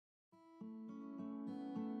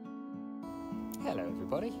Hello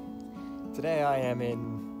everybody. Today I am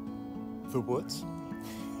in the woods.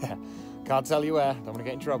 Can't tell you where, don't want to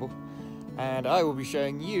get in trouble. And I will be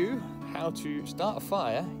showing you how to start a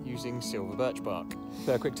fire using silver birch bark.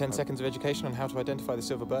 So a quick 10 seconds of education on how to identify the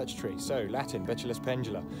silver birch tree. So Latin, Betulus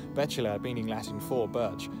pendula. Betula meaning Latin for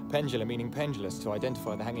birch. Pendula meaning pendulous, to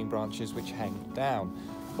identify the hanging branches which hang down.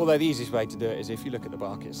 Although the easiest way to do it is if you look at the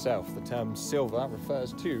bark itself. The term silver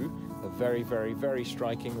refers to a very, very, very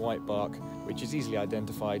striking white bark which is easily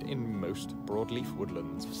identified in most broadleaf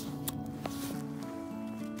woodlands.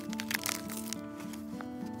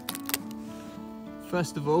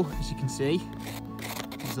 First of all, as you can see,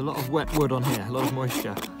 there's a lot of wet wood on here, a lot of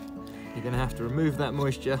moisture. You're going to have to remove that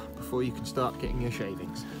moisture before you can start getting your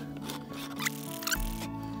shavings.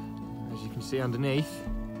 As you can see underneath,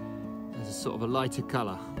 there's a sort of a lighter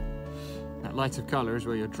colour. That lighter colour is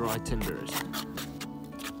where your dry tinder is.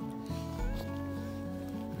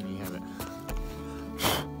 There you have it.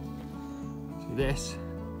 So this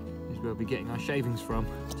is where we'll be getting our shavings from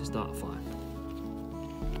to start a fire.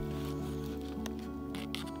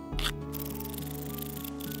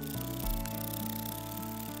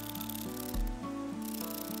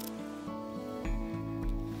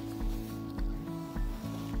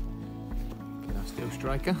 Steel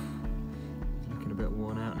striker, looking a bit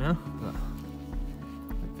worn out now, but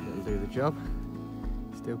hopefully it'll do the job.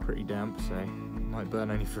 Still pretty damp, so it might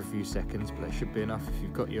burn only for a few seconds, but it should be enough if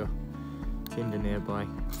you've got your tinder nearby.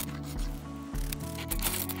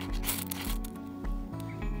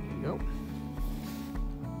 There you go.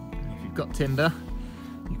 And if you've got tinder,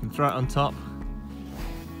 you can throw it on top.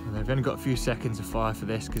 And I've only got a few seconds of fire for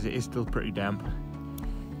this because it is still pretty damp.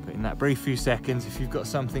 But in that brief few seconds, if you've got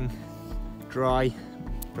something dry,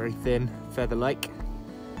 very thin, feather-like.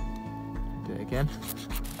 Do it again.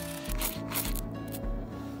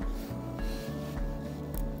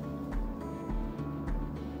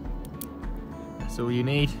 That's all you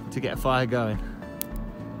need to get a fire going.